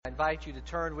invite you to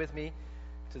turn with me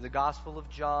to the Gospel of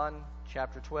John,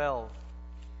 chapter 12.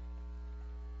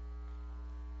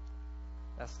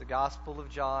 That's the Gospel of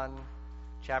John,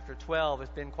 chapter 12.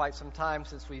 It's been quite some time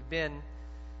since we've been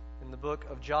in the book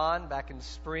of John. Back in the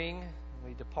spring,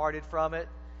 we departed from it,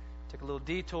 took a little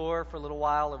detour for a little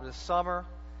while over the summer,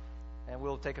 and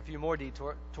we'll take a few more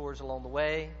detours along the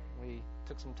way. We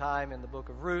took some time in the book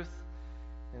of Ruth,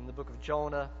 in the book of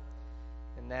Jonah,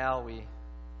 and now we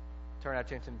turn our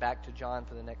attention back to John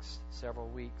for the next several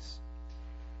weeks.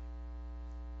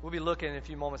 We'll be looking in a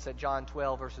few moments at John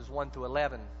 12, verses 1 through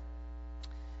 11.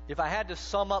 If I had to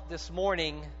sum up this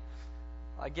morning,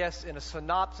 I guess in a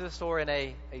synopsis or in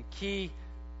a key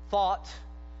thought,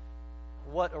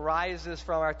 what arises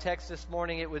from our text this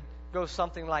morning, it would go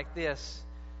something like this.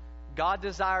 God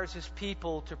desires His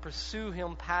people to pursue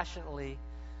Him passionately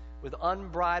with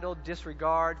unbridled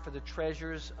disregard for the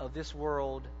treasures of this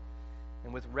world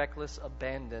and with reckless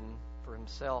abandon for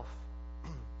Himself.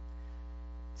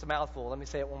 It's a mouthful. Let me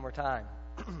say it one more time.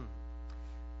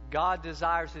 God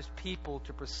desires His people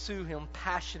to pursue Him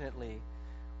passionately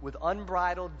with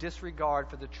unbridled disregard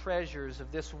for the treasures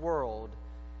of this world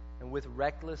and with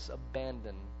reckless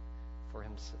abandon for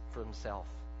Himself.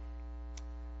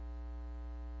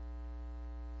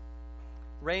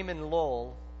 Raymond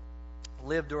Lull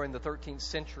lived during the 13th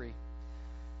century.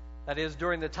 That is,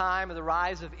 during the time of the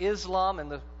rise of Islam and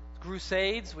the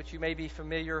Crusades, which you may be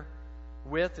familiar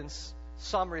with in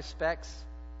some respects.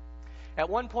 At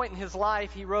one point in his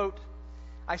life, he wrote,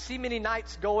 "I see many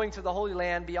knights going to the Holy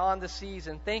Land beyond the seas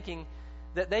and thinking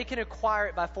that they can acquire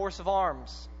it by force of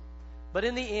arms. But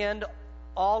in the end,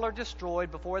 all are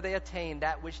destroyed before they attain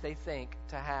that which they think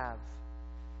to have.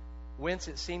 Whence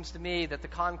it seems to me that the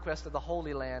conquest of the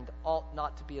Holy Land ought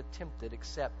not to be attempted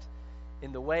except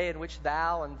in the way in which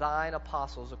thou and thine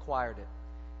apostles acquired it,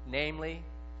 namely,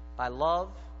 by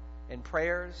love and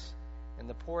prayers and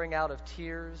the pouring out of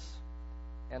tears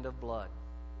and of blood."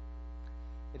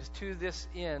 It is to this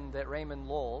end that Raymond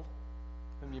Lull,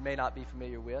 whom you may not be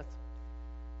familiar with,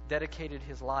 dedicated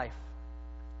his life.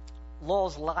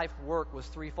 Lull's life work was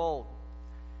threefold.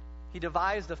 He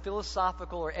devised a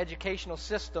philosophical or educational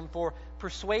system for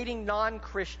persuading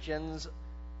non-Christians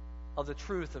of the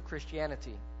truth of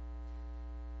Christianity.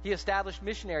 He established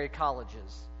missionary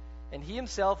colleges, and he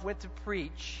himself went to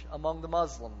preach among the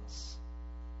Muslims.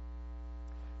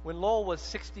 When Lull was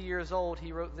 60 years old,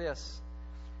 he wrote this,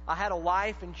 "I had a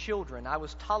wife and children. I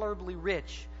was tolerably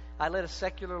rich. I led a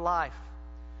secular life.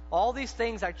 All these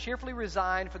things I cheerfully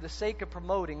resigned for the sake of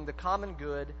promoting the common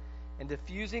good and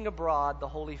diffusing abroad the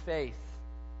holy faith.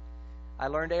 I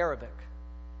learned Arabic.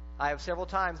 I have several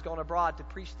times gone abroad to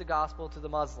preach the gospel to the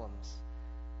Muslims.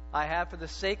 I have, for the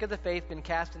sake of the faith, been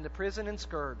cast into prison and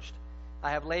scourged.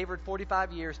 I have labored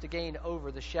 45 years to gain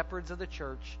over the shepherds of the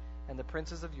church and the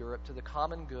princes of Europe to the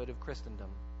common good of Christendom.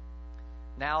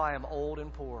 Now I am old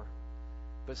and poor,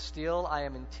 but still I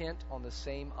am intent on the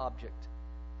same object.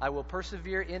 I will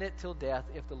persevere in it till death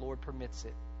if the Lord permits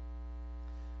it."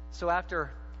 So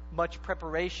after much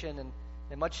preparation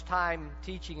and much time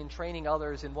teaching and training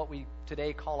others in what we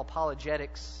today call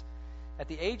apologetics, at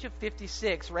the age of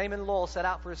 56, Raymond Lull set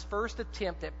out for his first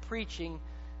attempt at preaching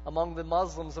among the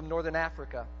Muslims of northern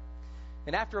Africa.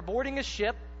 And after boarding a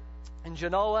ship in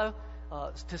Genoa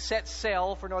to set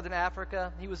sail for northern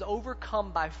Africa, he was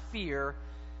overcome by fear,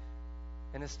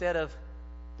 and instead of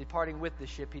departing with the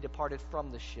ship, he departed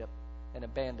from the ship and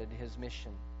abandoned his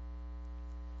mission.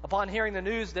 Upon hearing the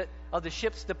news of the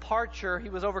ship's departure, he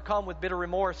was overcome with bitter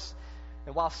remorse,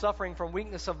 and while suffering from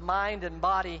weakness of mind and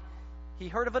body, he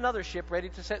heard of another ship ready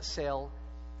to set sail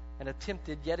and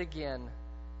attempted yet again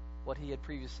what he had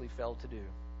previously failed to do.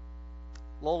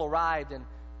 Lull arrived in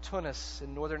Tunis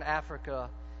in northern Africa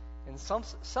and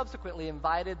subsequently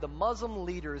invited the Muslim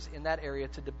leaders in that area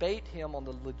to debate him on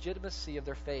the legitimacy of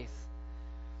their faith.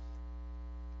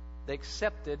 They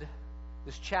accepted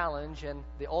this challenge, and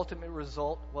the ultimate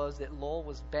result was that Lull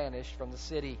was banished from the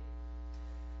city.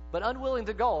 But unwilling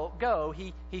to go,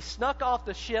 he snuck off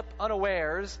the ship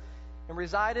unawares and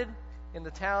resided in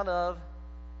the town of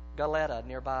Galata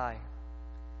nearby.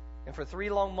 And for 3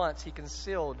 long months he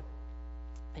concealed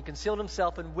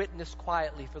himself and witnessed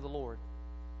quietly for the Lord.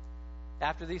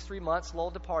 After these 3 months,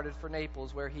 Lull departed for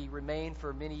Naples, where he remained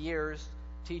for many years,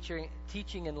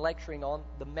 teaching and lecturing on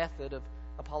the method of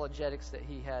apologetics that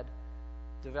he had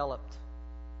developed.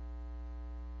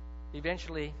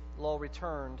 Eventually, Lull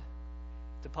returned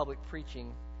to public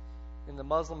preaching in the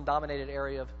Muslim-dominated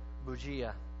area of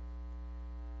Bugia.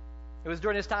 It was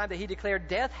during this time that he declared,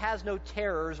 "Death has no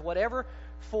terrors whatever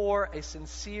for a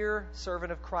sincere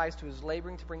servant of Christ who is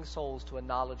laboring to bring souls to a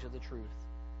knowledge of the truth."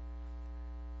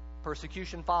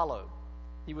 Persecution followed.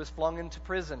 He was flung into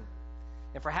prison,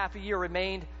 and for half a year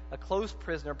remained a close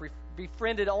prisoner,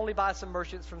 befriended only by some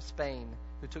merchants from Spain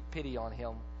who took pity on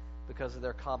him because of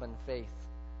their common faith.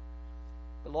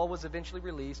 But Lowell was eventually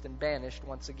released and banished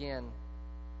once again,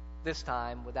 this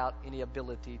time without any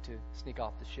ability to sneak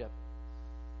off the ship.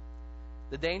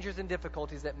 The dangers and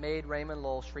difficulties that made Raymond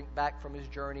Lull shrink back from his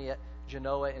journey at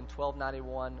Genoa in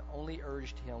 1291 only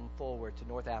urged him forward to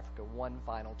North Africa one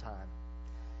final time.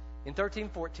 In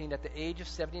 1314, at the age of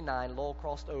 79, Lull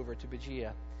crossed over to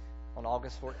Bejaia on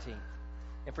August 14th,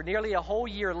 and for nearly a whole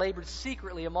year labored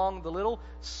secretly among the little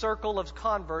circle of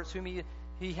converts whom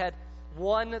he had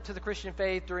won to the Christian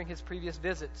faith during his previous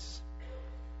visits.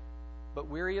 But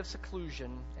weary of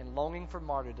seclusion and longing for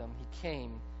martyrdom, he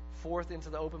came forth into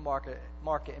the open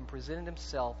market and presented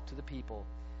himself to the people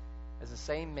as the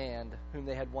same man whom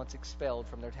they had once expelled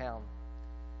from their town.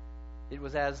 It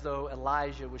was as though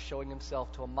Elijah was showing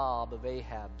himself to a mob of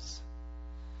Ahabs.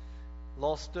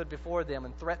 Lull stood before them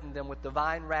and threatened them with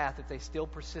divine wrath if they still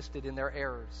persisted in their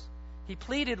errors. He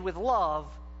pleaded with love,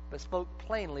 but spoke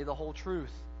plainly the whole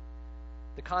truth.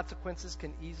 The consequences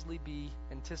can easily be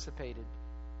anticipated.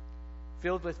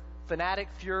 Filled with fanatic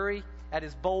fury at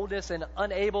his boldness and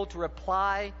unable to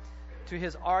reply to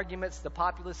his arguments, the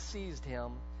populace seized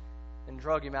him and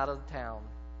drug him out of the town.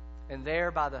 And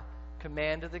there, by the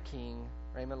command of the king,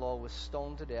 Raymond Lull was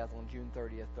stoned to death on June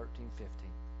 30th, 1350.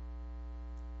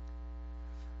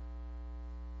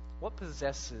 What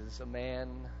possesses a man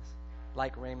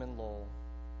like Raymond Lull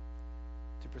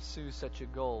to pursue such a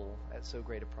goal at so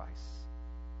great a price?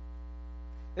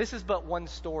 This is but one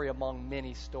story among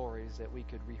many stories that we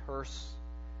could rehearse.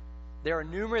 There are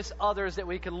numerous others that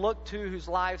we could look to whose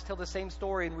lives tell the same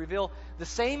story and reveal the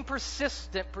same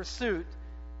persistent pursuit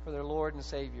for their Lord and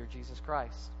Savior, Jesus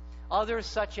Christ. Others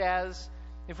such as,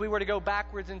 if we were to go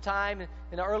backwards in time,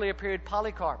 in an earlier period,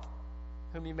 Polycarp,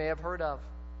 whom you may have heard of.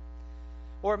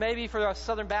 Or maybe for our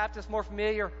Southern Baptists more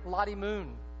familiar, Lottie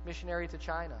Moon, missionary to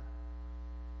China.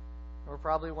 Or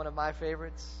probably one of my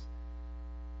favorites,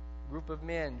 group of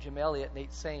men, Jim Elliot,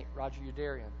 Nate Saint, Roger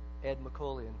Udarian, Ed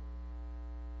McCullion,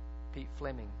 Pete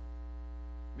Fleming,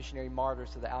 missionary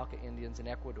martyrs to the Auca Indians in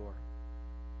Ecuador.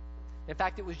 In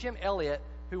fact, it was Jim Elliot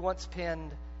who once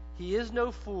penned, "He is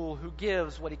no fool who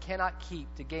gives what he cannot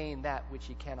keep to gain that which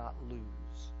he cannot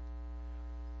lose."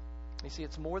 You see,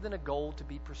 it's more than a goal to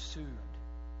be pursued.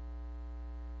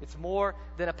 It's more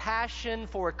than a passion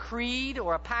for a creed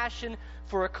or a passion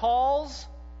for a cause.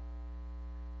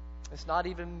 It's not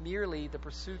even merely the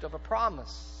pursuit of a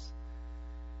promise.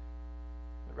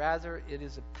 But rather, it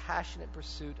is a passionate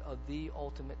pursuit of the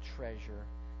ultimate treasure,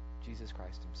 Jesus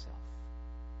Christ himself.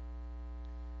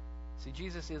 See,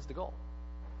 Jesus is the goal,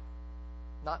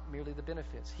 not merely the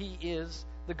benefits. He is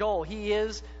the goal. He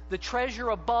is the treasure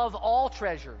above all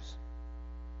treasures.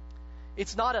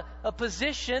 It's not a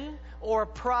position or a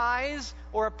prize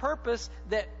or a purpose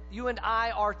that you and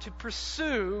I are to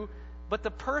pursue, but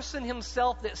the person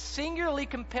himself that singularly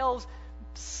compels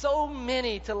so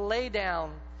many to lay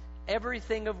down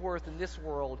everything of worth in this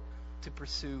world to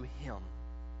pursue him.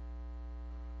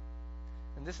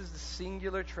 And this is the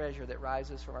singular treasure that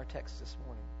rises from our text this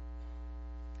morning.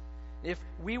 If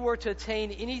we were to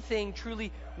attain anything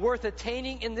truly worth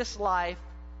attaining in this life,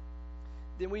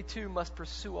 then we too must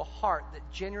pursue a heart that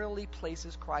genuinely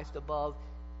places Christ above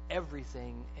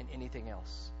everything and anything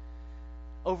else.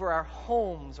 Over our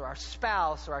homes or our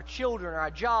spouse or our children or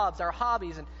our jobs, our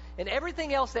hobbies, and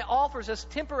everything else that offers us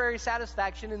temporary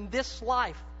satisfaction in this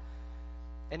life.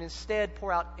 And instead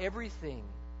pour out everything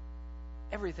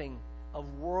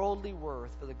of worldly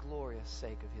worth for the glorious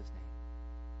sake of his name.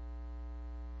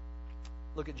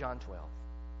 Look at John 12.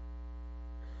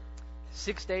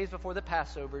 6 days before the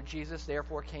Passover, Jesus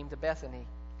therefore came to Bethany,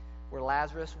 where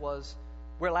Lazarus was,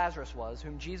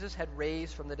 whom Jesus had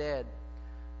raised from the dead.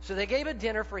 So they gave a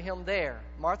dinner for him there.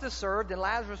 Martha served, and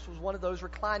Lazarus was one of those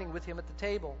reclining with him at the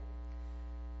table.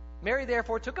 Mary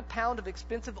therefore took a pound of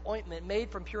expensive ointment made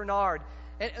from pure nard,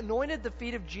 and anointed the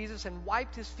feet of Jesus and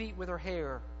wiped his feet with her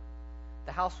hair.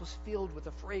 The house was filled with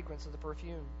the fragrance of the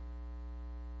perfume.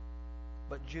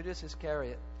 But Judas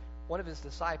Iscariot, one of his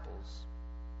disciples,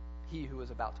 he who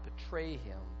was about to betray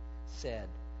him, said,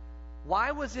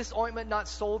 "Why was this ointment not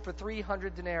sold for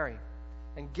 300 denarii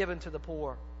and given to the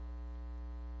poor?"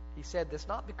 He said this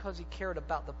not because he cared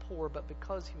about the poor, but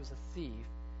because he was a thief,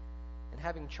 and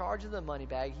having charge of the money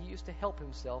bag, he used to help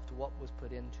himself to what was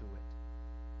put into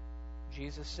it.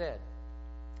 Jesus said,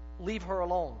 "Leave her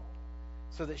alone,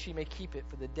 so that she may keep it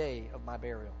for the day of my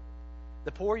burial.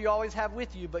 The poor you always have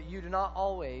with you, but you do not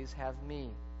always have me."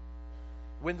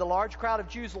 When the large crowd of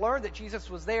Jews learned that Jesus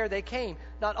was there, they came,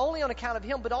 not only on account of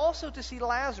him, but also to see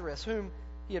Lazarus, whom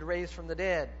he had raised from the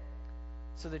dead.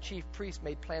 So the chief priests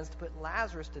made plans to put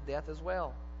Lazarus to death as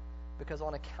well, because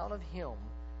on account of him,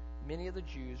 many of the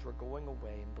Jews were going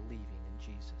away and believing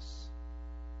in Jesus.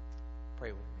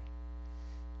 Pray with me.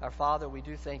 Our Father, we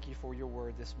do thank you for your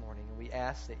word this morning, and we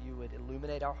ask that you would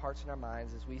illuminate our hearts and our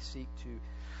minds as we seek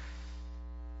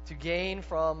to gain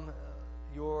from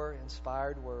your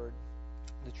inspired word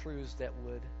the truths that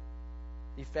would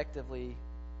effectively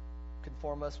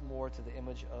conform us more to the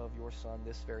image of your Son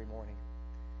this very morning.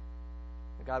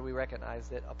 And God, we recognize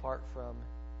that apart from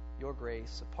your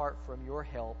grace, apart from your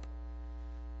help,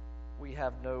 we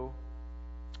have no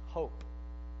hope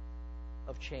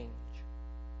of change.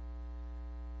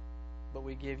 But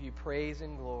we give you praise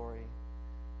and glory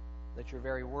that your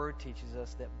very word teaches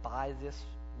us that by this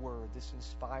word, this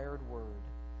inspired word,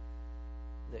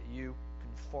 that you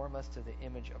conform us to the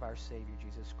image of our Savior,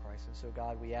 Jesus Christ. And so,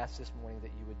 God, we ask this morning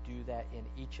that you would do that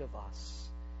in each of us,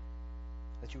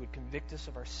 that you would convict us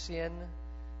of our sin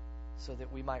so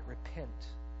that we might repent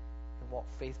and walk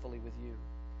faithfully with you,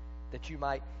 that you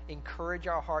might encourage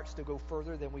our hearts to go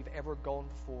further than we've ever gone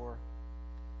before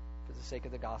for the sake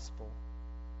of the gospel,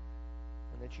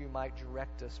 and that you might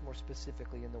direct us more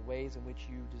specifically in the ways in which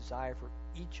you desire for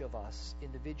each of us,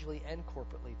 individually and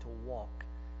corporately, to walk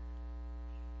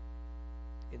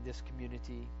in this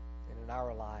community and in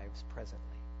our lives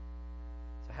presently.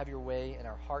 So have your way in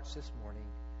our hearts this morning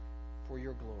for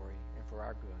your glory and for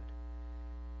our good.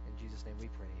 In Jesus' name we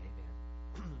pray,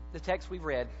 amen. The text we've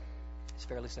read is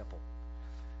fairly simple.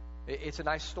 It's a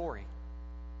nice story.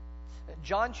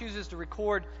 John chooses to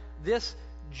record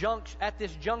at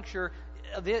this juncture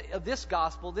of this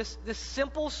gospel, this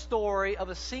simple story of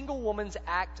a single woman's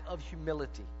act of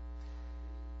humility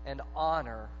and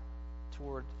honor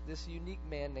toward this unique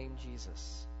man named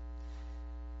Jesus.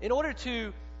 In order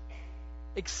to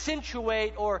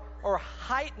accentuate or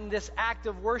heighten this act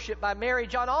of worship by Mary,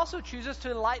 John also chooses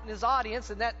to enlighten his audience,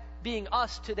 and that being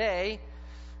us today,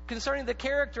 concerning the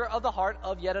character of the heart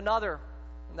of yet another,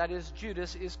 and that is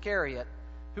Judas Iscariot,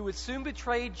 who would soon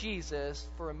betray Jesus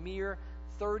for a mere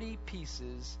 30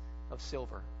 pieces of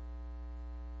silver.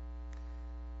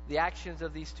 The actions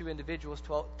of these two individuals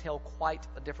tell quite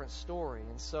a different story,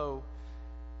 and so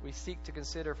we seek to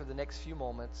consider for the next few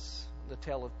moments the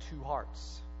tale of two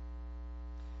hearts.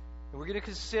 And we're going to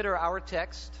consider our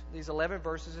text, these 11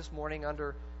 verses this morning,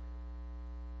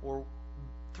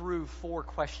 through 4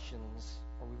 questions.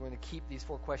 Or we're going to keep these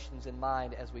 4 questions in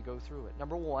mind as we go through it.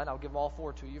 Number 1, I'll give them all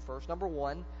 4 to you first. Number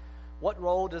 1, what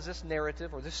role does this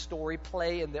narrative or this story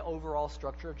play in the overall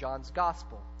structure of John's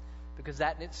gospel? Because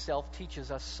that in itself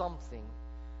teaches us something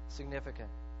significant.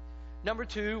 Number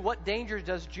 2, what danger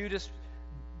does Judas'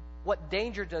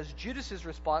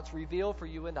 response reveal for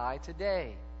you and I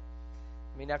today?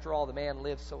 I mean, after all, the man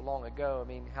lived so long ago. I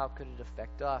mean, how could it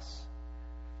affect us?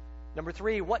 Number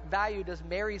 3, what value does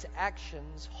Mary's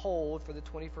actions hold for the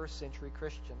 21st century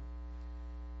Christian?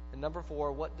 And number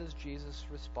 4, what does Jesus'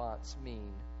 response mean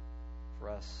for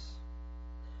us?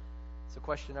 So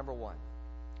question number 1,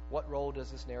 what role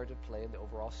does this narrative play in the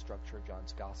overall structure of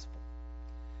John's gospel?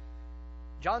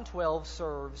 John 12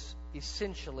 serves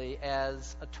essentially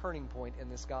as a turning point in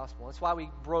this gospel. That's why we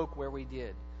broke where we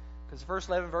did. Because the first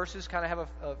 11 verses kind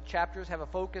of chapters have a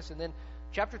focus, and then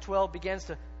chapter 12 begins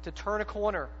to turn a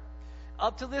corner.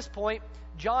 Up to this point,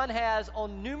 John has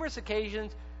on numerous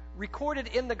occasions recorded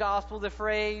in the gospel the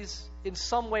phrase, in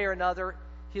some way or another,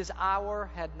 his hour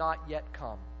had not yet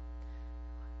come.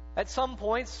 At some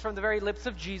points from the very lips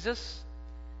of Jesus,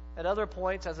 at other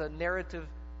points as a narrative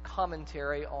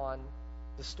commentary on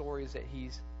the stories that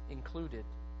he's included.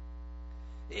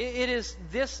 It is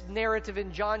this narrative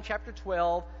in John chapter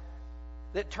 12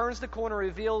 that turns the corner,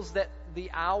 reveals that the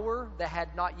hour that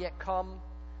had not yet come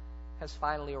has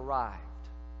finally arrived.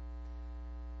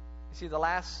 You see, the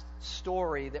last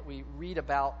story that we read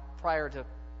about prior to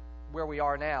where we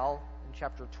are now, in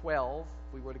chapter 12,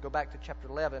 if we were to go back to chapter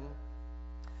 11,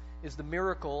 is the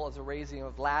miracle of the raising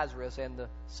of Lazarus and the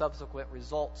subsequent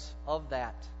results of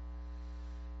that.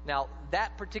 Now,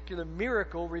 that particular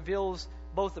miracle reveals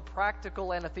both a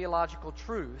practical and a theological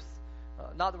truth.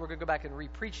 Not that we're going to go back and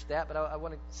re-preach that, but I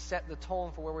want to set the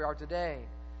tone for where we are today.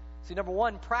 See, number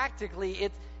 1, practically,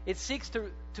 it seeks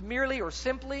to merely or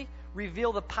simply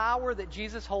reveal the power that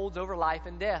Jesus holds over life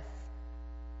and death.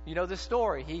 You know the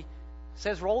story. He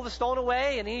says, roll the stone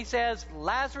away, and he says,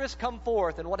 Lazarus, come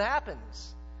forth. And what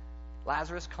happens?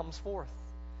 Lazarus comes forth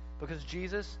because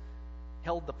Jesus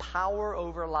held the power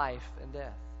over life and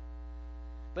death.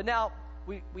 But now,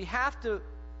 we have to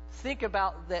think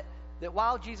about that that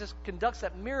while Jesus conducts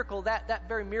that miracle, that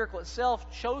very miracle itself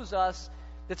shows us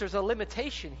that there's a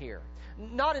limitation here.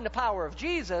 Not in the power of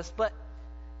Jesus, but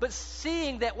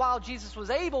seeing that while Jesus was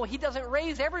able, he doesn't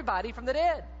raise everybody from the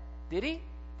dead. Did he?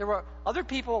 There were other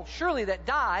people, surely, that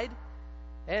died,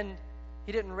 and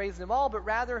he didn't raise them all, but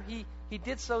rather he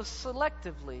did so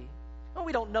selectively. Well,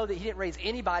 we don't know that he didn't raise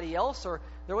anybody else, or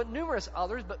there were numerous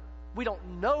others, but we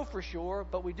don't know for sure,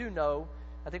 but we do know,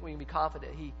 I think we can be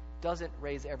confident, he doesn't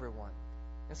raise everyone.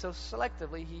 And so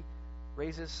selectively, he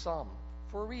raises some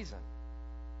for a reason.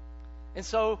 And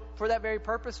so, for that very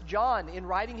purpose, John, in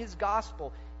writing his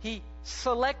gospel, he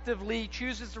selectively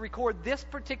chooses to record this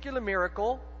particular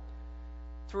miracle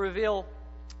to reveal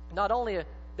not only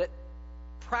that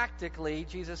practically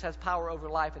Jesus has power over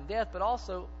life and death, but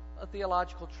also a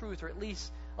theological truth, or at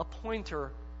least a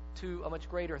pointer to a much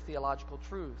greater theological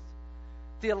truth.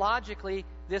 Theologically,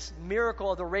 this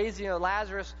miracle of the raising of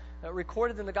Lazarus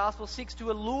recorded in the gospel seeks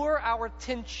to allure our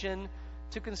attention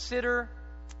to consider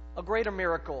a greater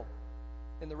miracle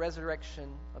in the resurrection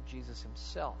of Jesus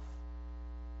himself.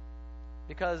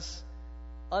 Because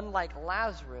unlike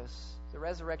Lazarus, the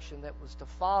resurrection that was to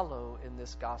follow in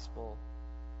this gospel,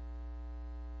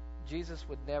 Jesus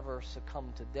would never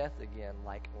succumb to death again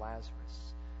like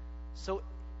Lazarus. So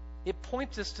it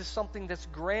points us to something that's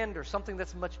grander, something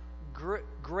that's much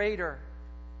greater.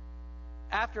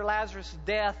 After Lazarus'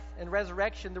 death and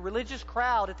resurrection, the religious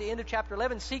crowd at the end of chapter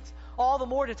 11 seeks all the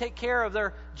more to take care of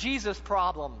their Jesus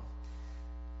problem.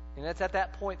 And it's at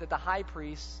that point that the high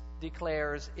priest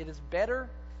declares, it is better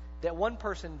that one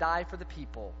person die for the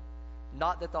people,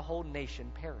 not that the whole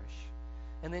nation perish.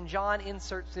 And then John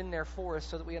inserts in there for us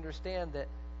so that we understand that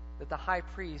the high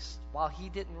priest, while he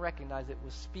didn't recognize it,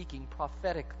 was speaking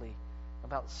prophetically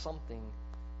about something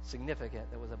significant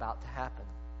that was about to happen.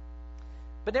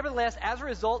 But nevertheless, as a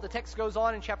result, the text goes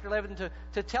on in chapter 11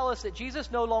 to tell us that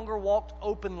Jesus no longer walked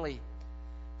openly,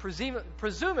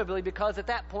 presumably because at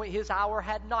that point his hour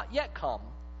had not yet come,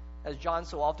 as John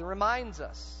so often reminds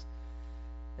us.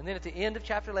 And then at the end of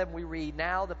chapter 11 we read,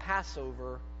 now the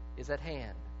Passover is at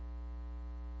hand.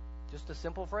 Just a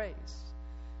simple phrase,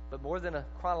 but more than a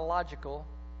chronological,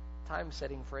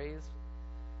 time-setting phrase,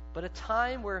 but a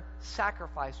time where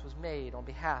sacrifice was made on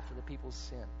behalf of the people's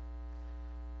sin.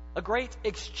 A great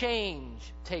exchange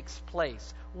takes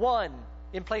place, one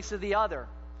in place of the other.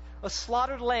 A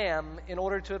slaughtered lamb in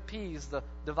order to appease the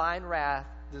divine wrath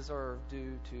deserved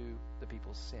due to the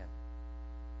people's sin.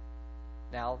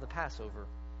 Now the Passover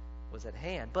was at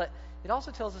hand. But it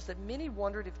also tells us that many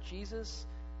wondered if Jesus,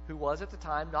 who was at the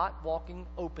time not walking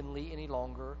openly any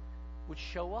longer, would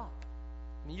show up.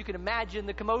 I mean, you can imagine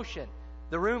the commotion,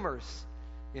 the rumors.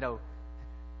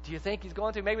 Do you think he's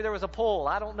going to? Maybe there was a poll.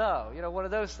 I don't know. One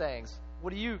of those things.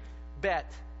 What do you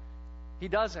bet? He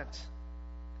doesn't.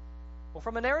 Well,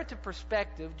 from a narrative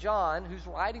perspective, John, who's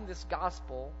writing this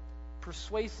gospel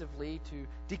persuasively to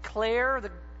declare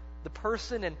the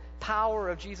person and power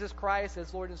of Jesus Christ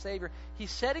as Lord and Savior,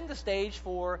 he's setting the stage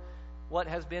for what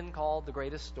has been called the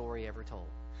greatest story ever told.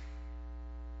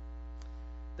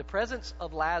 The presence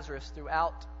of Lazarus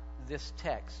throughout this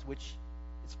text, which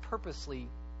is purposely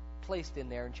placed in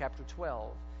there in chapter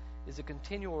 12, is a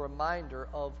continual reminder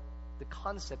of the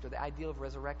concept or the ideal of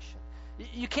resurrection.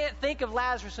 You can't think of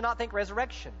Lazarus and not think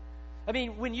resurrection. I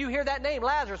mean, when you hear that name,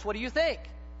 Lazarus, what do you think?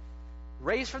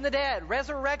 Raised from the dead,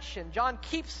 resurrection. John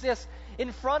keeps this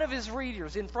in front of his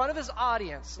readers, in front of his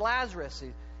audience. Lazarus,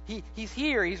 he's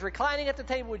here. He's reclining at the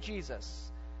table with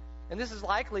Jesus. And this is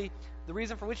likely the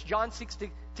reason for which John seeks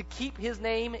to keep his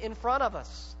name in front of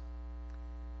us.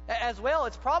 As well,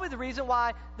 it's probably the reason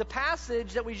why the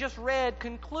passage that we just read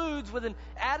concludes with an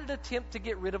added attempt to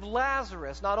get rid of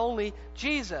Lazarus, not only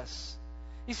Jesus.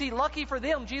 You see, lucky for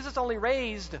them, Jesus only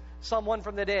raised someone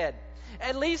from the dead.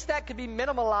 At least that could be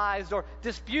minimalized or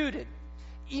disputed.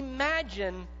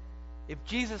 Imagine if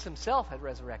Jesus himself had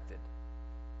resurrected.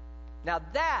 Now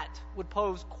that would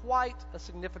pose quite a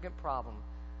significant problem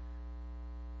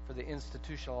for the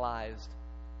institutionalized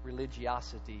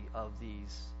religiosity of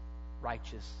these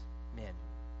righteous men.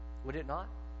 Would it not?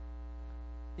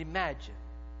 Imagine,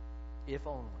 if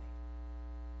only.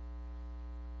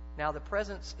 Now, the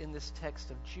presence in this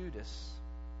text of Judas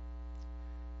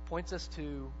points us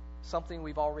to something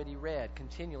we've already read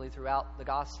continually throughout the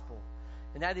gospel,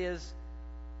 and that is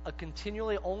a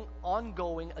continually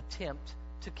ongoing attempt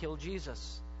to kill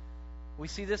Jesus. We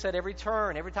see this at every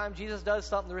turn. Every time Jesus does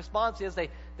something, the response is they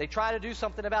try to do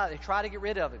something about it. They try to get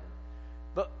rid of him.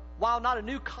 But while not a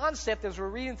new concept as we're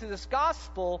reading through this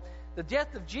gospel, the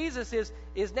death of Jesus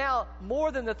is now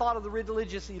more than the thought of the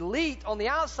religious elite on the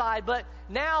outside, but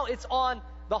now it's on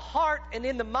the heart and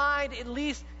in the mind, at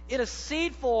least in a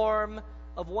seed form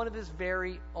of one of his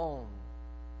very own,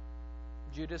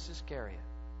 Judas Iscariot.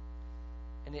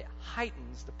 And it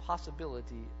heightens the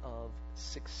possibility of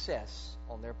success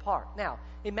on their part. Now,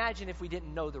 imagine if we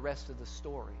didn't know the rest of the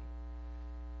story.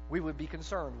 We would be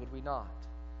concerned, would we not?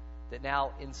 That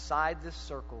now inside this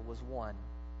circle was one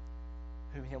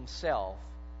who himself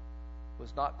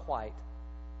was not quite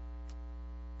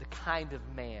the kind of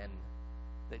man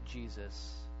that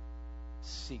Jesus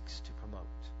seeks to promote.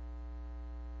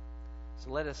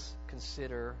 So let us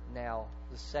consider now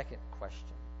the second question.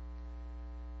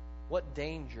 What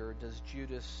danger does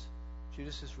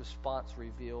Judas's response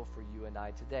reveal for you and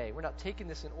I today? We're not taking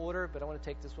this in order, but I want to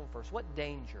take this one first. What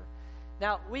danger?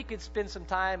 Now, we could spend some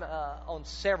time on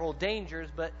several dangers,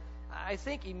 but I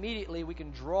think immediately we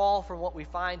can draw from what we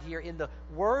find here in the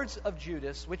words of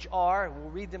Judas, which are,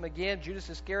 we'll read them again, Judas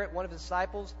Iscariot, one of his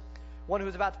disciples, one who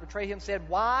was about to betray him, said,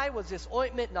 "Why was this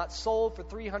ointment not sold for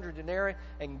 300 denarii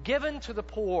and given to the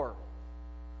poor?"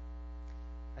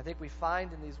 I think we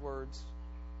find in these words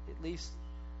at least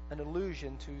an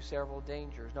allusion to several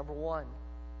dangers. Number one,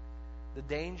 the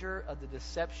danger of the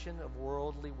deception of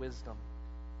worldly wisdom.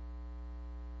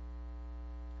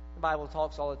 The Bible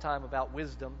talks all the time about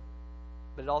wisdom,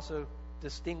 but it also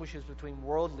distinguishes between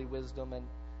worldly wisdom and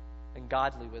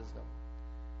godly wisdom.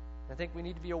 I think we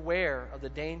need to be aware of the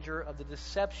danger of the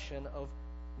deception of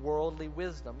worldly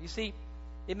wisdom. You see,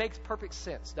 it makes perfect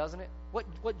sense, doesn't it?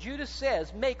 What Judas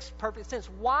says makes perfect sense.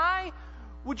 Why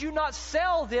would you not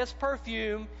sell this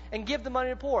perfume and give the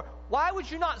money to the poor? Why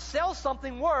would you not sell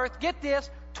something worth, get this,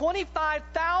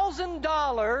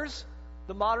 $25,000,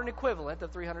 the modern equivalent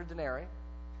of 300 denarii,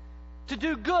 to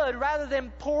do good rather than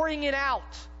pouring it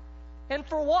out? And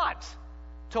for what?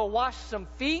 To wash some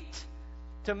feet?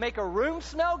 To make a room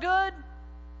smell good?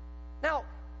 Now,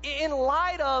 in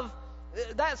light of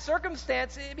that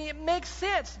circumstance, it makes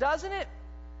sense, doesn't it?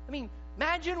 I mean,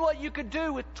 imagine what you could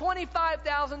do with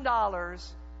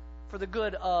 $25,000 for the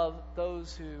good of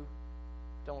those who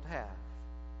don't have.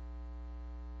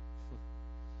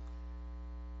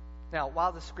 Now,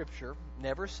 while the Scripture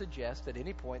never suggests at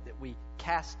any point that we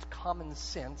cast common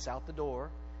sense out the door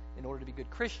in order to be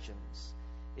good Christians,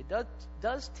 it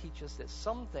does teach us that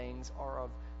some things are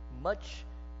of much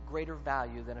greater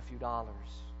value than a few dollars,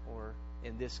 or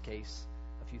in this case,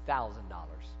 a few $1,000.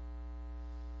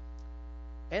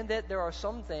 And that there are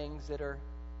some things that are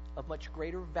of much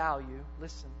greater value,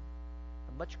 listen,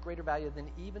 of much greater value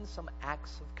than even some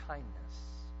acts of kindness.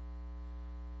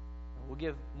 And we'll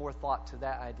give more thought to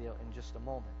that idea in just a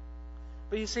moment.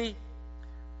 But you see,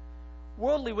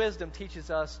 worldly wisdom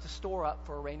teaches us to store up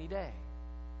for a rainy day.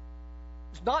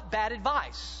 It's not bad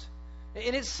advice.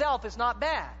 In itself, it's not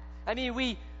bad. I mean,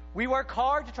 we work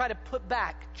hard to try to put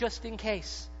back just in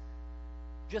case.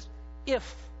 Just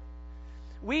if.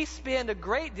 We spend a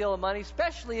great deal of money,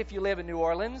 especially if you live in New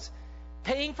Orleans,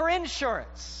 paying for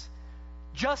insurance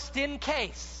just in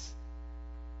case.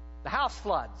 The house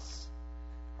floods.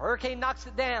 A hurricane knocks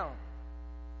it down.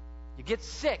 You get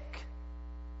sick.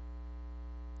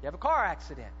 You have a car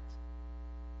accident.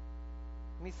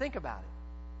 I mean, think about it.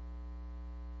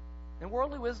 And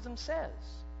worldly wisdom says,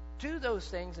 do those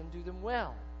things and do them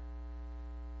well.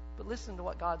 But listen to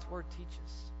what God's Word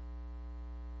teaches.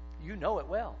 You know it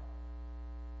well.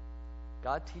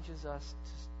 God teaches us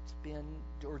to spend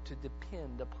or to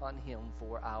depend upon Him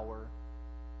for our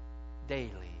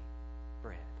daily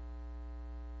bread.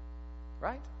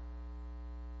 Right?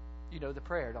 You know the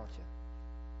prayer, don't you?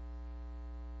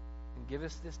 And give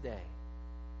us this day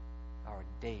our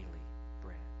daily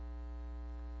bread.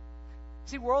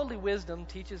 See, worldly wisdom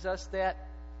teaches us that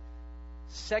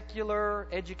secular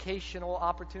educational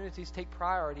opportunities take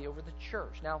priority over the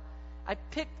church. Now, I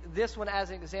picked this one as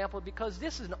an example because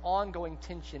this is an ongoing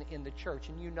tension in the church,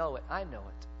 and you know it. I know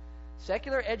it.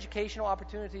 Secular educational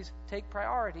opportunities take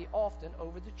priority often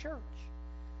over the church.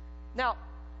 Now,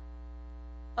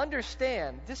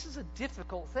 understand, this is a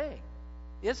difficult thing,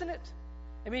 isn't it?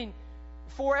 I mean,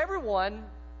 for everyone,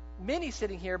 many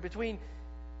sitting here, between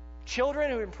children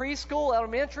who are in preschool,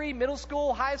 elementary, middle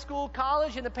school, high school,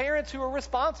 college, and the parents who are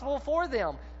responsible for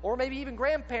them, or maybe even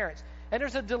grandparents. And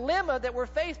there's a dilemma that we're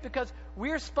faced because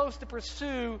we're supposed to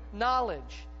pursue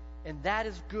knowledge, and that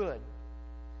is good.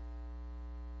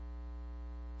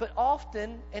 But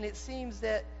often, and it seems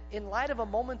that in light of a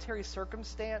momentary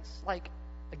circumstance, like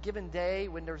a given day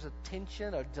when there's a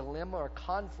tension, a dilemma, or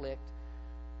conflict,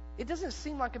 it doesn't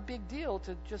seem like a big deal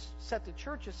to just set the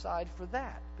church aside for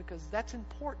that, because that's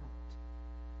important.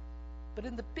 But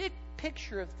in the big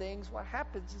picture of things, what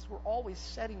happens is we're always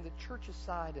setting the church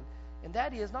aside, and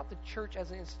that is not the church as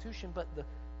an institution, but the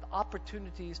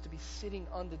opportunities to be sitting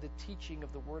under the teaching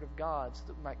of the Word of God so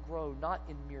that we might grow not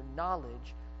in mere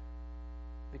knowledge,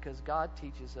 because God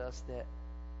teaches us that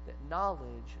knowledge,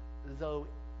 though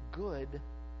good,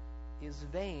 is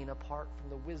vain apart from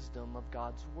the wisdom of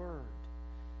God's Word.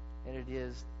 And it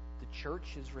is the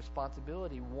church's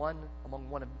responsibility, one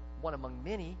among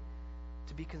many,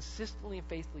 to be consistently and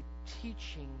faithfully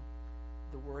teaching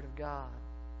the Word of God.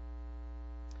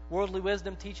 Worldly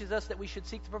wisdom teaches us that we should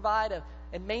seek to provide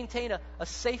and maintain a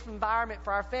safe environment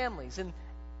for our families. And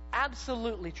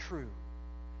absolutely true.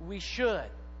 We should.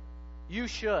 You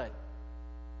should.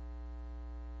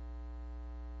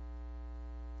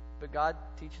 But God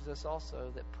teaches us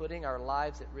also that putting our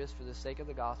lives at risk for the sake of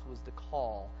the gospel is the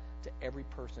call to every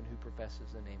person who professes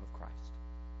the name of Christ.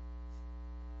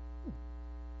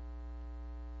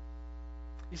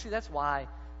 You see, that's why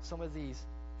some of these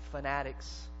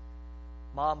fanatics,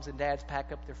 moms and dads,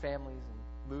 pack up their families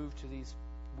and move to these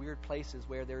weird places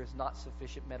where there is not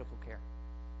sufficient medical care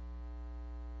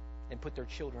and put their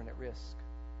children at risk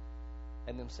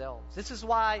and themselves. This is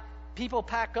why people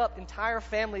pack up entire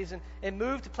families and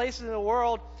move to places in the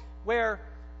world where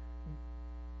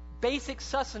basic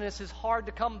sustenance is hard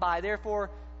to come by. Therefore,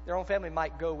 their own family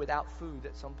might go without food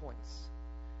at some points.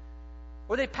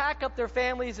 Or they pack up their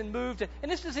families and move to,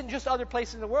 and this isn't just other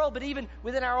places in the world, but even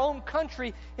within our own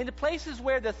country, into places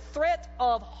where the threat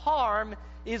of harm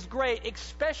is great,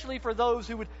 especially for those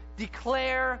who would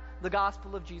declare the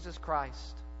gospel of Jesus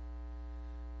Christ.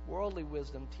 Worldly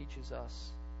wisdom teaches us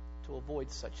to avoid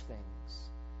such things.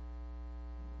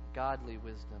 Godly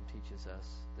wisdom teaches us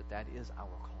that is our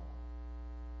call.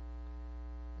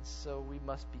 And so we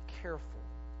must be careful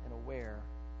and aware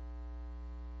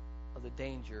of the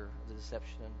danger of the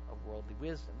deception of worldly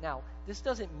wisdom. Now, this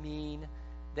doesn't mean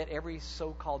that every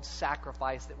so-called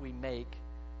sacrifice that we make,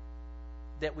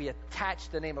 that we attach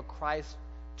the name of Christ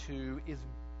to, is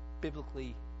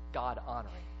biblically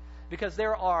God-honoring. Because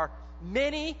there are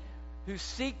many who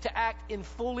seek to act in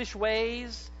foolish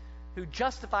ways, who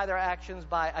justify their actions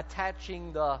by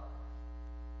attaching the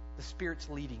Spirit's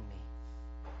leading me,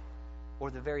 or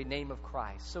the very name of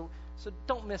Christ. So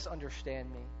don't misunderstand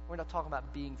me. We're not talking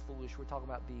about being foolish. We're talking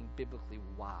about being biblically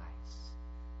wise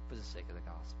for the sake of the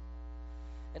gospel.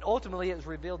 And ultimately, it was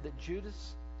revealed that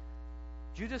Judas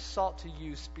sought to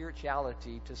use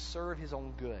spirituality to serve his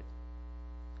own good.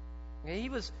 Okay, he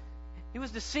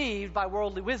was deceived by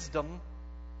worldly wisdom,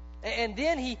 and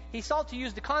then he sought to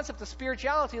use the concept of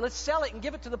spirituality. Let's sell it and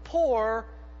give it to the poor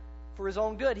for his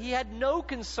own good. He had no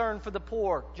concern for the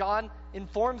poor. John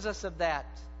informs us of that.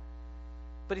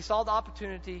 But he saw the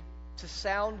opportunity to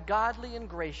sound godly and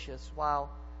gracious while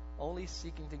only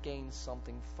seeking to gain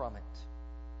something from it.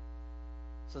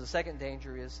 So the second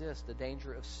danger is this, the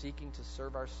danger of seeking to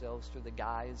serve ourselves through the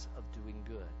guise of doing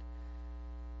good.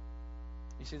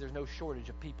 You see, there's no shortage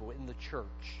of people in the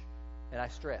church, and I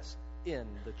stress, in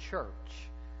the church,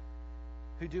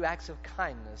 who do acts of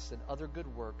kindness and other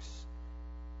good works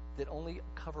that only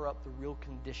cover up the real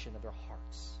condition of their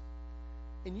hearts.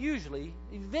 And usually,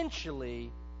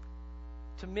 eventually,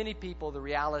 to many people, the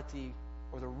reality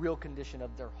or the real condition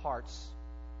of their hearts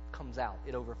comes out.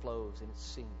 It overflows and it's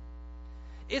seen.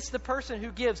 It's the person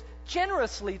who gives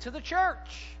generously to the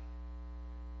church,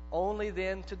 only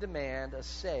then to demand a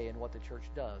say in what the church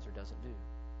does or doesn't do.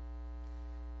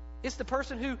 It's the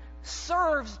person who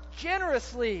serves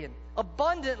generously and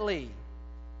abundantly,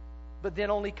 but then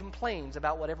only complains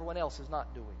about what everyone else is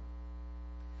not doing.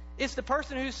 It's the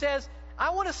person who says,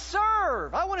 I want to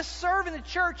serve. I want to serve in the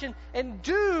church and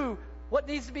do what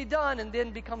needs to be done, and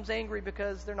then becomes angry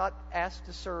because they're not asked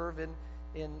to serve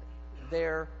in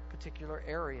their particular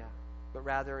area, but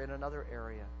rather in another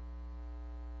area.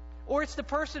 Or it's the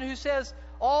person who says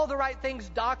all the right things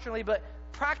doctrinally, but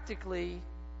practically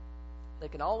they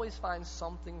can always find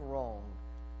something wrong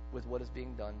with what is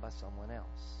being done by someone else.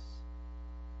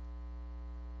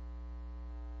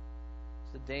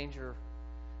 It's the danger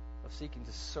of seeking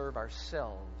to serve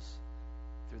ourselves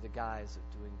through the guise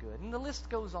of doing good. And the list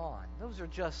goes on. Those are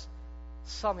just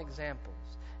some examples.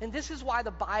 And this is why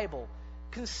the Bible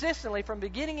consistently, from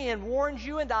beginning to end, warns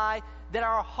you and I that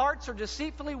our hearts are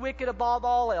deceitfully wicked above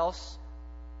all else.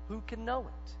 Who can know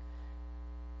it?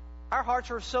 Our hearts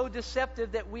are so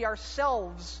deceptive that we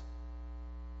ourselves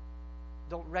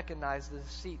don't recognize the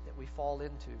deceit that we fall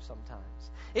into sometimes.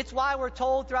 It's why we're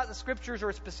told throughout the Scriptures,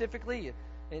 or specifically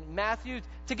in Matthew,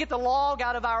 to get the log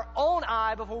out of our own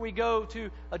eye before we go to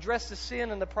address the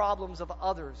sin and the problems of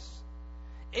others.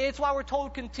 It's why we're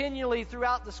told continually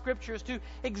throughout the Scriptures to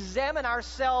examine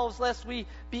ourselves lest we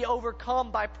be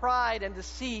overcome by pride and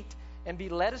deceit and be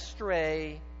led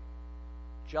astray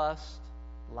just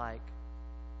like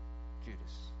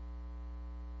Judas.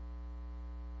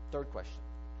 Third question.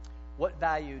 What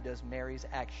value does Mary's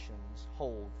actions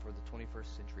hold for the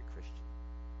 21st century Christian?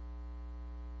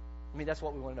 I mean, that's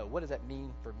what we want to know. What does that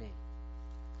mean for me?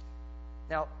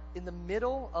 Now, in the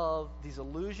middle of these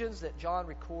allusions that John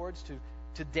records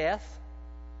to death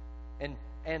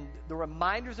and the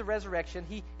reminders of resurrection,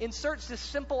 he inserts this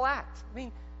simple act. I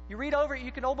mean, you read over it,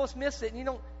 you can almost miss it, and you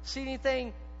don't see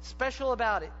anything special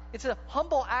about it. It's a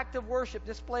humble act of worship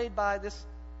displayed by this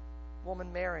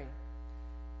woman, Mary.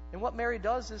 And what Mary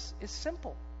does is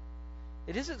simple.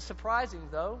 It isn't surprising,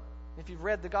 though. If you've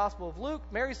read the Gospel of Luke,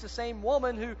 Mary's the same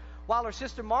woman who, while her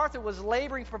sister Martha was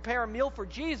laboring to prepare a meal for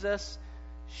Jesus,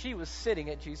 she was sitting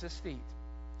at Jesus' feet.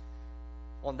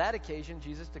 On that occasion,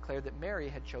 Jesus declared that Mary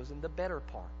had chosen the better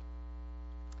part.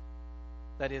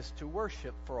 That is, to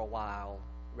worship for a while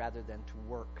rather than to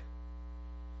work.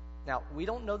 Now, we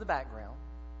don't know the background.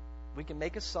 We can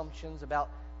make assumptions about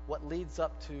what leads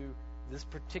up to this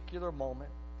particular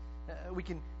moment. We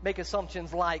can make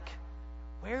assumptions like,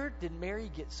 where did Mary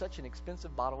get such an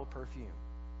expensive bottle of perfume?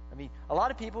 I mean, a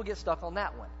lot of people get stuck on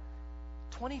that one.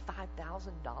 $25,000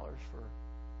 for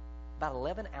about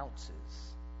 11 ounces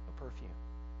of perfume.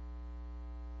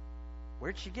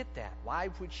 Where'd she get that? Why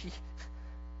would she?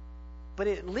 But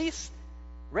it at least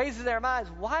raises their minds.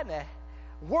 Why in the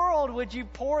world would you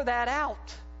pour that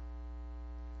out?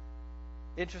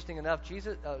 Interesting enough,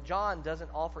 John doesn't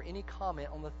offer any comment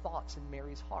on the thoughts in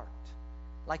Mary's heart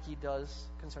like he does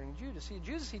concerning Judas. See,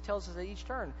 Judas, he tells us at each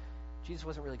turn, Jesus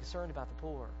wasn't really concerned about the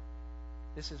poor.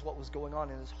 This is what was going on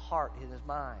in his heart, in his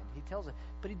mind. He tells us.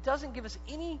 But he doesn't give us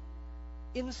any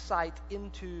insight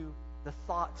into the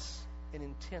thoughts and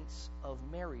intents of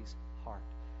Mary's heart.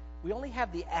 We only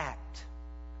have the act,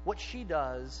 what she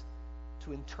does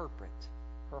to interpret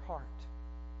her heart.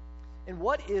 And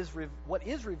what is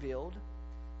revealed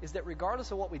is that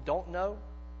regardless of what we don't know,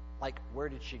 like where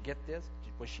did she get this?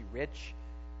 Was she rich?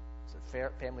 Was it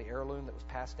a family heirloom that was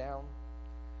passed down?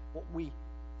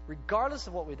 Regardless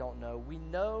of what we don't know, we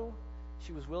know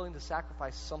she was willing to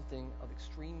sacrifice something of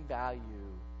extreme value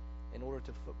in order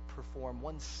to perform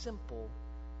one simple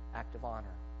act of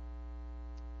honor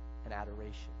and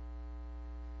adoration.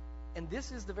 And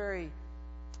this is the very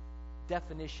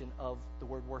definition of the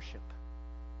word worship.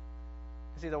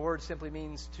 You see, the word simply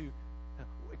means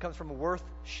it comes from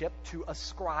worthship, to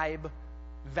ascribe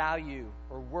value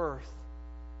or worth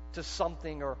to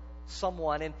something or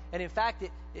someone. And in fact,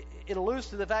 it alludes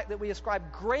to the fact that we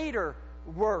ascribe greater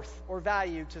worth or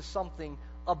value to something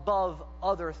above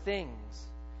other things.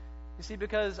 You see,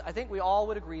 because I think we all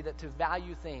would agree that to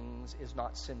value things is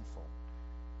not sinful.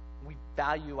 We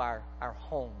value our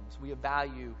homes. We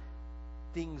value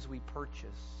things we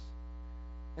purchase.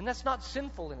 And that's not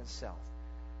sinful in itself.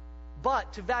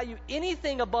 But to value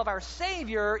anything above our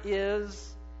Savior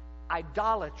is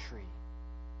idolatry,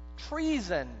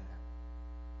 treason.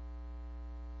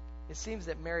 It seems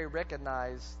that Mary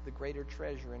recognized the greater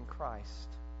treasure in Christ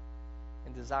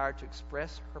and desired to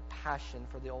express her passion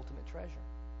for the ultimate treasure.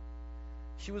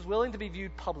 She was willing to be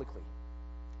viewed publicly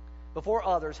before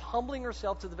others, humbling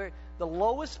herself to the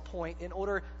lowest point in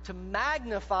order to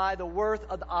magnify the worth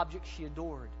of the object she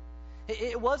adored.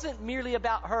 It wasn't merely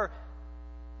about her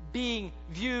being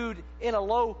viewed in a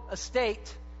low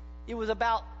estate. It was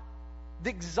about the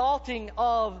exalting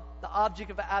of the object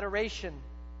of adoration.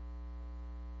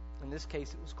 In this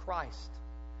case, it was Christ.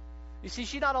 You see,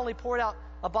 she not only poured out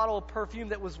a bottle of perfume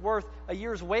that was worth a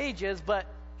year's wages, but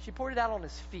she poured it out on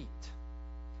his feet.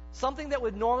 Something that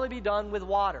would normally be done with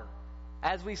water,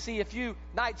 as we see a few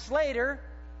nights later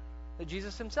that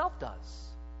Jesus himself does.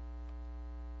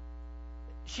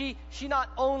 She not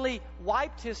only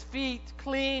wiped his feet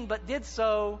clean, but did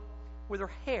so with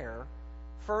her hair,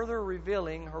 further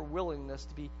revealing her willingness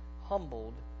to be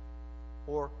humbled,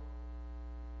 or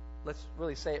let's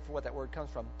really say it for what that word comes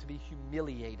from, to be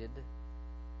humiliated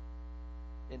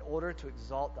in order to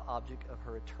exalt the object of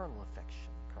her eternal affection,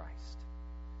 Christ.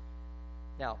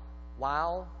 Now,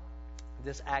 while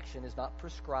this action is not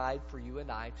prescribed for you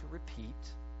and I to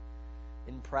repeat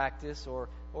in practice or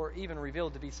even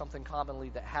revealed to be something commonly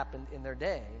that happened in their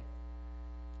day,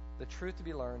 the truth to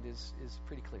be learned is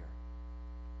pretty clear.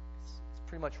 It's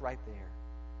pretty much right there.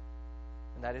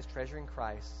 And that is, treasuring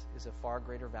Christ is of far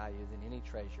greater value than any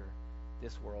treasure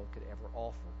this world could ever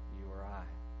offer you or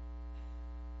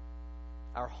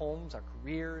I. Our homes, our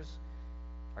careers,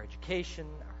 our education,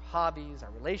 our hobbies,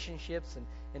 our relationships,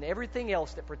 and everything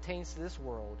else that pertains to this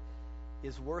world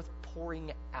is worth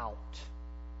pouring out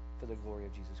for the glory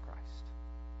of Jesus Christ.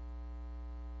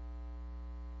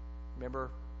 Remember,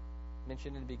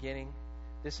 mentioned in the beginning,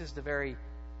 this is the very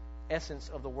essence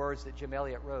of the words that Jim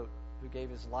Elliot wrote. who gave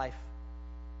his life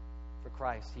for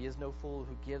Christ. He is no fool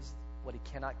who gives what he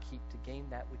cannot keep to gain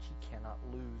that which he cannot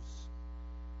lose.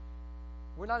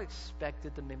 We're not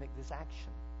expected to mimic this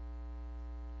action,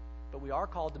 but we are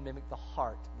called to mimic the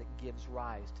heart that gives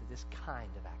rise to this kind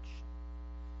of action.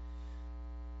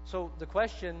 So the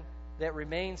question that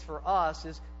remains for us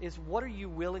is what are you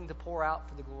willing to pour out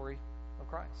for the glory of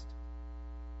Christ?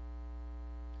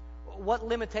 What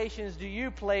limitations do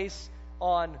you place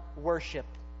on worship?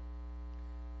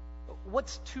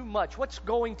 What's too much? What's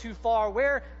going too far?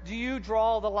 Where do you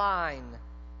draw the line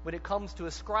when it comes to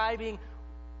ascribing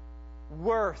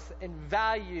worth and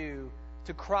value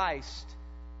to Christ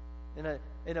in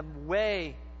a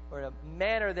way or in a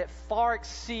manner that far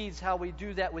exceeds how we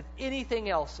do that with anything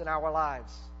else in our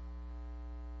lives?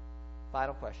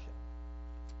 Final question.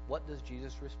 What does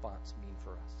Jesus' response mean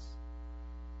for us?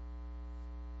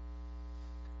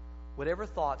 Whatever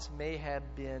thoughts may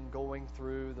have been going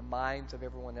through the minds of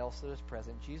everyone else that is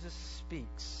present, Jesus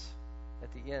speaks at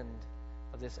the end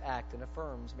of this act and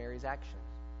affirms Mary's actions.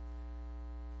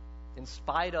 In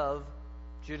spite of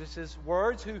Judas's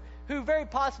words, who very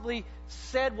possibly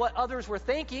said what others were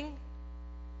thinking,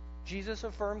 Jesus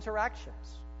affirms her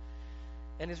actions.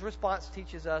 And his response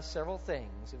teaches us several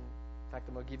things. In fact,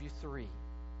 I'm going to give you 3, and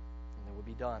then we'll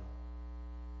be done.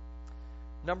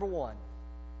 Number 1,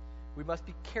 we must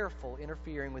be careful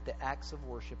interfering with the acts of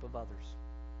worship of others.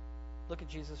 Look at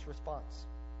Jesus' response.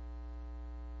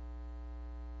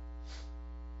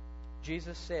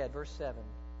 Jesus said, verse 7,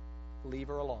 leave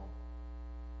her alone.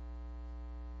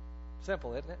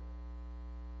 Simple, isn't it?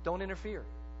 Don't interfere.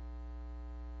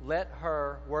 Let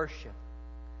her worship.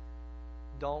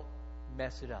 Don't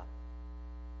mess it up.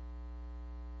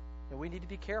 And we need to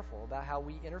be careful about how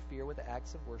we interfere with the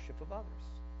acts of worship of others.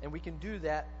 And we can do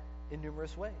that in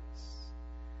numerous ways.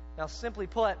 Now, simply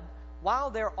put,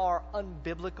 while there are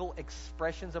unbiblical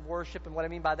expressions of worship, and what I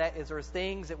mean by that is there's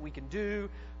things that we can do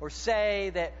or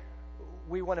say that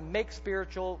we want to make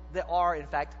spiritual that are, in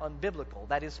fact, unbiblical.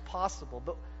 That is possible.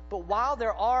 But while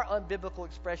there are unbiblical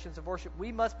expressions of worship,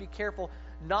 we must be careful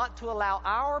not to allow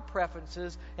our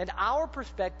preferences and our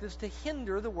perspectives to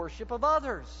hinder the worship of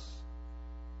others.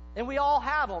 And we all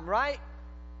have them, right?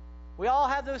 We all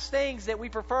have those things that we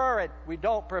prefer and we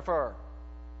don't prefer.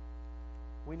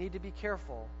 We need to be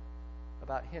careful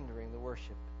about hindering the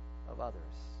worship of others.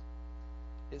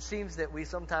 It seems that we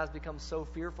sometimes become so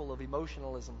fearful of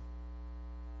emotionalism,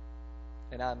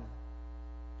 and I'm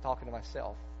talking to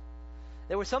myself,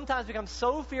 that we sometimes become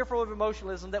so fearful of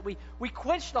emotionalism that we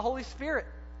quench the Holy Spirit.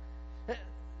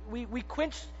 We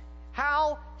quench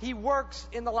how He works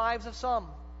in the lives of some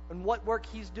and what work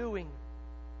He's doing.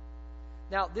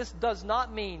 Now, this does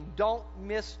not mean, don't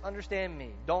misunderstand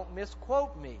me, don't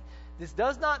misquote me. This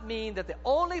does not mean that the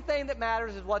only thing that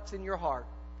matters is what's in your heart.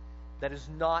 That is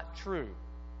not true.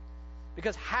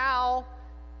 Because how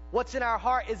what's in our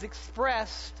heart is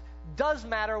expressed does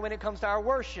matter when it comes to our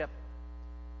worship.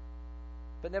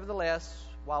 But nevertheless,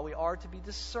 while we are to be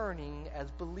discerning as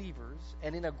believers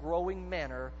and in a growing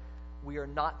manner, we are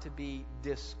not to be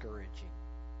discouraging.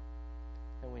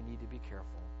 And we need to be careful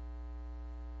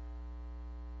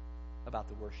about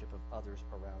the worship of others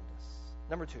around us.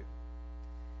 Number 2,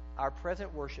 our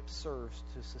present worship serves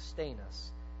to sustain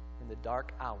us in the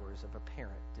dark hours of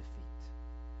apparent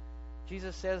defeat.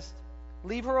 Jesus says,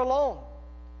 leave her alone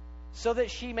so that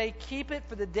she may keep it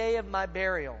for the day of my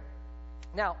burial.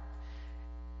 Now,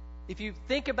 if you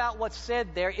think about what's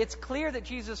said there, it's clear that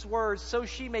Jesus' words, so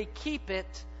she may keep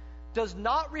it, does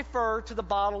not refer to the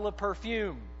bottle of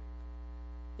perfume.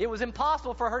 It was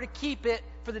impossible for her to keep it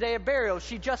for the day of burial.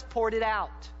 She just poured it out.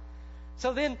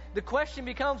 So then the question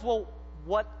becomes, well,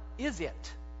 what is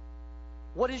it?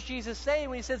 What is Jesus saying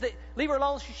when He says that leave her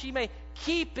alone so she may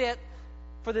keep it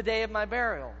for the day of my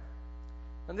burial?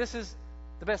 And this is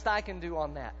the best I can do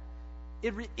on that.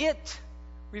 It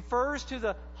refers to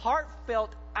the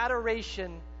heartfelt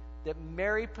adoration that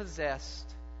Mary possessed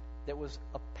that was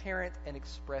apparent and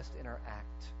expressed in her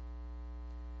act.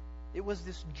 It was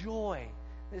this joy,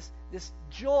 this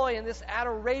joy and this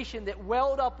adoration that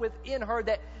welled up within her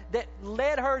that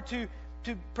led her to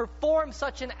perform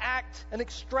such an act, an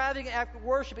extravagant act of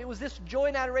worship. It was this joy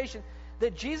and adoration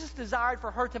that Jesus desired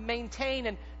for her to maintain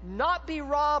and not be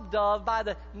robbed of by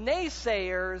the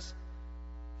naysayers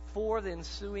for the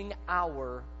ensuing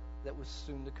hour that was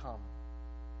soon to come.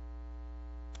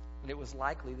 And it was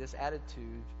likely this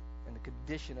attitude and the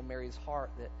condition of Mary's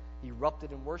heart that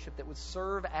erupted in worship that would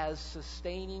serve as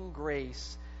sustaining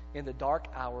grace in the dark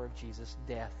hour of Jesus'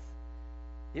 death.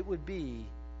 It would be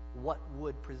what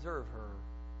would preserve her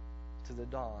to the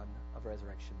dawn of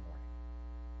resurrection morning.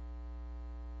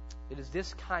 It is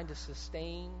this kind of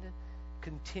sustained,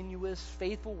 continuous,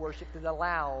 faithful worship that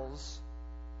allows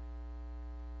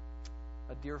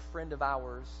a dear friend of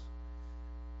ours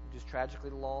who just tragically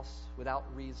lost, without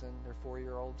reason, their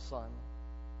 4-year-old son,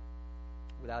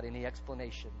 without any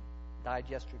explanation, died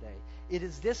yesterday. It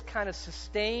is this kind of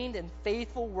sustained and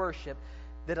faithful worship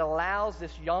that allows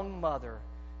this young mother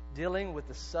dealing with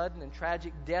the sudden and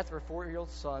tragic death of her 4-year-old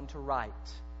son to write.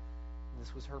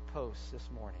 This was her post this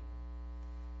morning.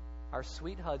 Our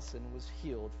sweet Hudson was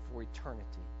healed for eternity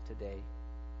today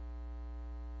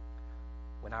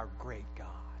when our great God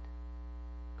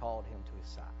called him to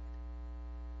his side.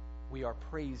 We are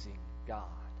praising God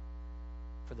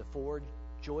for the 4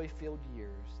 joy-filled years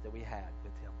that we had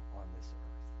with him on this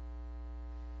earth.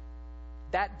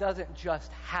 That doesn't just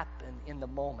happen in the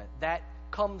moment. That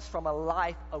comes from a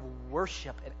life of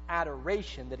worship and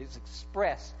adoration that is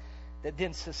expressed, that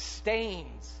then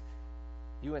sustains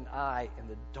you and I in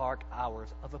the dark hours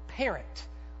of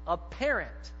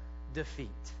apparent defeat,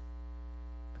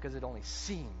 because it only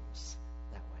seems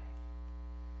that way.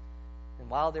 And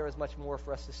while there is much more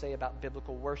for us to say about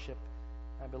biblical worship,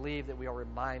 I believe that we are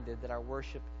reminded that our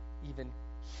worship, even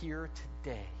here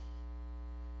today,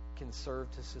 can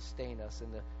serve to sustain us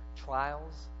in the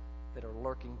trials that are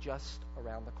lurking just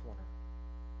around the corner.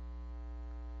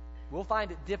 We'll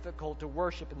find it difficult to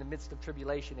worship in the midst of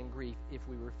tribulation and grief if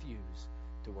we refuse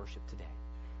to worship today.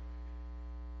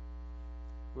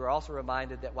 We're also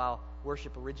reminded that while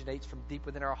worship originates from deep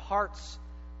within our hearts,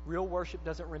 real worship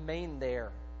doesn't remain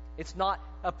there. It's not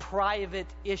a private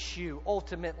issue,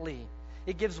 ultimately.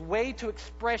 It gives way to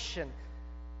expression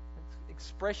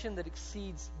that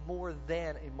exceeds more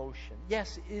than emotion.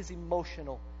 Yes, it is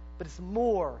emotional, but it's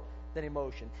more than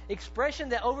emotion. Expression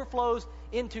that overflows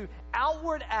into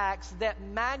outward acts that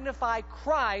magnify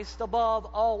Christ above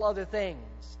all other things.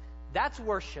 That's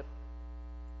worship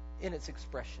in its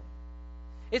expression.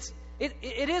 It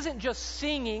isn't just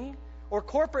singing or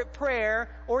corporate prayer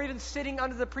or even sitting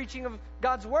under the preaching of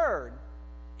God's Word.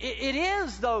 It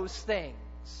is those things,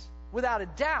 without a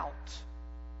doubt.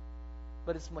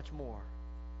 But it's much more.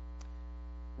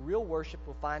 Real worship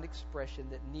will find expression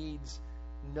that needs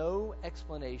no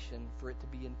explanation for it to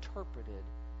be interpreted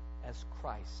as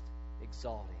Christ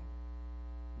exalting,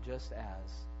 just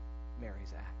as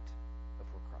Mary's act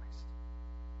before Christ.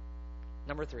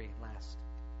 Number 3, last.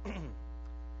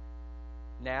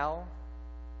 Now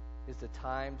is the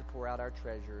time to pour out our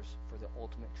treasures for the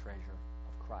ultimate treasure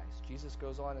of Christ. Jesus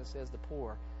goes on and says, the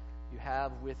poor you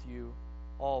have with you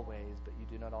always, but you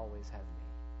do not always have me.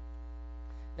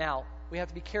 Now, we have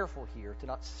to be careful here to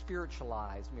not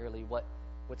spiritualize merely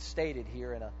what's stated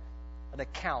here in an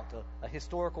account, a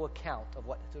historical account of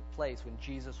what took place when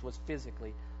Jesus was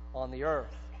physically on the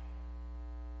earth.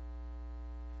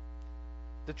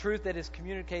 The truth that is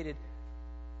communicated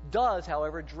does,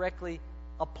 however, directly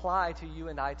apply to you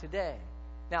and I today.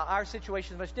 Now, our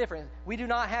situation is much different. We do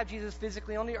not have Jesus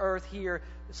physically on the earth here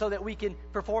so that we can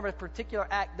perform a particular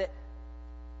act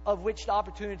of which the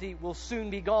opportunity will soon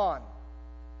be gone.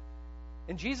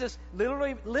 And Jesus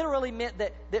literally meant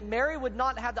that Mary would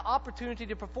not have the opportunity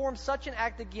to perform such an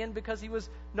act again because he was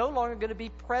no longer going to be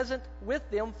present with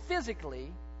them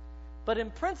physically. But in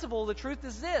principle, the truth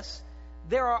is this: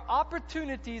 there are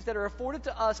opportunities that are afforded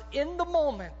to us in the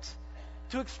moment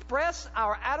to express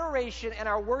our adoration and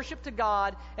our worship to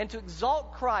God and to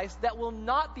exalt Christ that will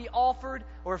not be offered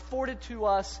or afforded to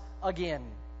us again.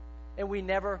 And we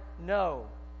never know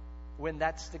when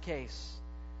that's the case.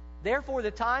 Therefore, the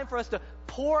time for us to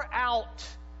pour out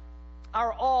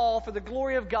our all for the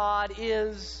glory of God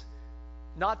is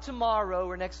not tomorrow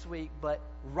or next week, but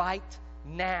right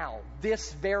now,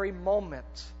 this very moment.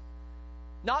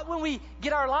 Not when we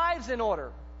get our lives in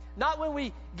order. Not when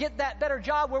we get that better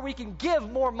job where we can give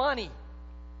more money.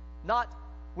 Not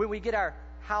when we get our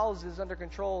houses under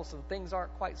control so things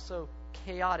aren't quite so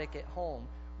chaotic at home.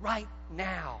 Right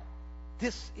now.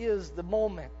 This is the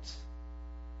moment.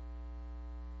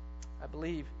 I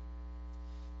believe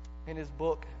in his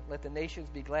book, Let the Nations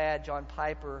Be Glad, John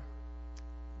Piper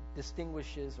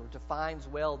distinguishes or defines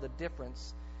well the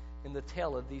difference in the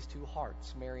tale of these two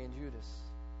hearts, Mary and Judas,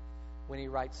 when he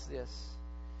writes this: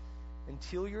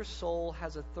 until your soul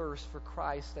has a thirst for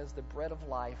Christ as the bread of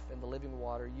life and the living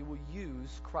water, you will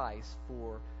use Christ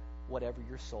for whatever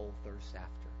your soul thirsts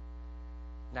after.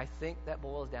 And I think that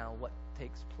boils down what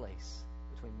takes place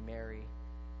between Mary,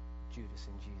 Judas,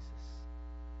 and Jesus.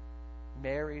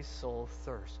 Mary's soul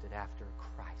thirsted after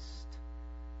Christ,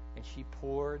 and she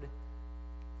poured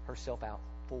herself out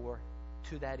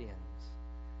to that end.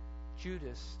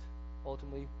 Judas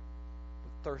ultimately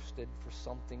thirsted for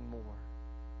something more,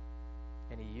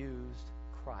 and he used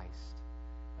Christ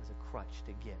as a crutch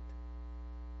to get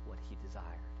what he desired.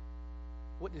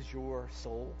 What does your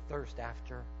soul thirst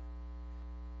after?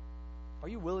 Are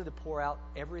you willing to pour out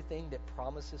everything that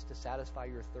promises to satisfy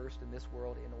your thirst in this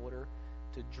world in order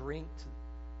to drink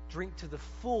to the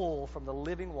full from the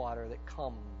living water that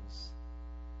comes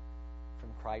from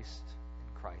Christ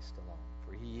and Christ alone?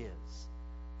 For he is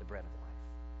the bread of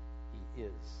life. He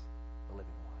is the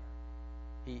living water.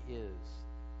 He is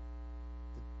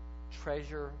the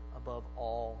treasure above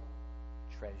all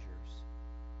treasures.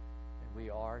 And we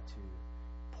are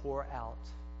to pour out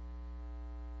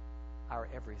our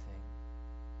everything,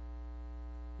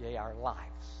 yea, our lives,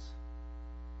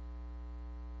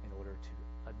 in order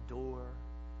to adore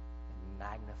and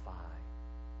magnify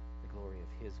the glory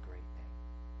of his great name.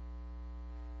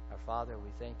 Our Father, we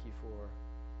thank you for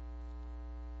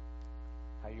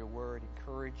how your word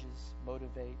encourages,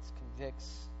 motivates,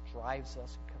 convicts, drives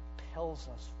us, and compels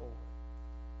us forward.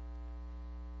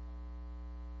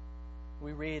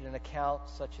 We read an account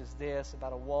such as this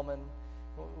about a woman.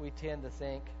 We tend to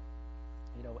think,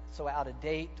 so out of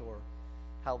date, or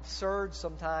how absurd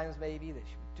sometimes maybe that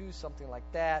she would do something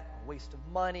like that, a waste of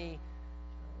money.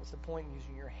 What's the point in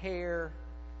using your hair?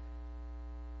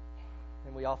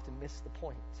 And we often miss the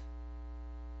point.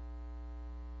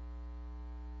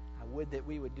 I would that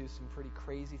we would do some pretty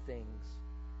crazy things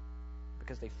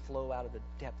because they flow out of the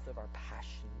depth of our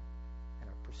passion and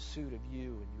our pursuit of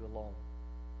you and you alone,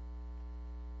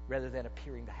 rather than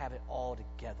appearing to have it all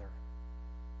together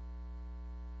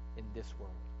in this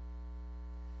world.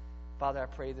 Father, I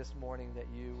pray this morning that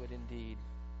you would indeed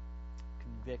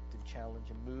convict and challenge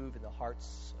and move in the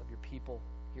hearts of your people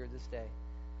here this day.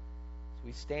 So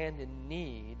we stand in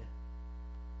need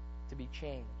to be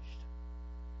changed.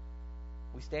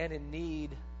 We stand in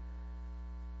need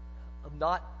of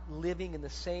not living in the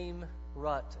same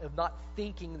rut, of not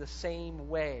thinking the same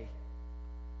way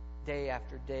day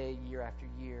after day, year after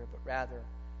year, but rather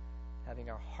having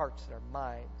our hearts and our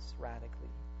minds radically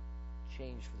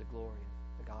changed for the glory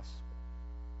of the gospel.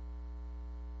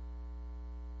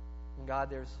 And God,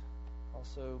 there's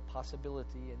also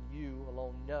possibility, and you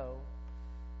alone know,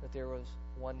 that there was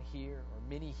one here or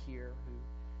many here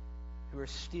who are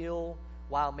still,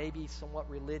 while maybe somewhat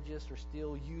religious, are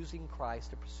still using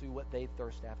Christ to pursue what they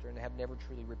thirst after and have never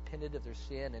truly repented of their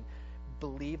sin and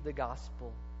believed the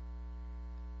gospel.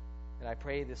 And I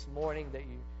pray this morning that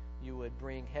you would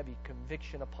bring heavy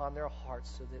conviction upon their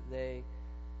hearts so that they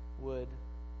would,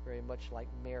 very much like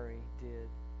Mary did,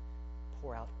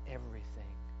 pour out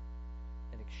everything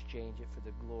and exchange it for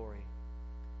the glory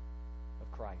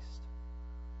of Christ.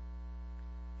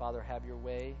 Father, have your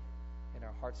way in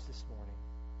our hearts this morning.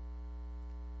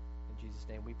 In Jesus'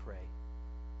 name we pray.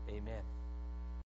 Amen.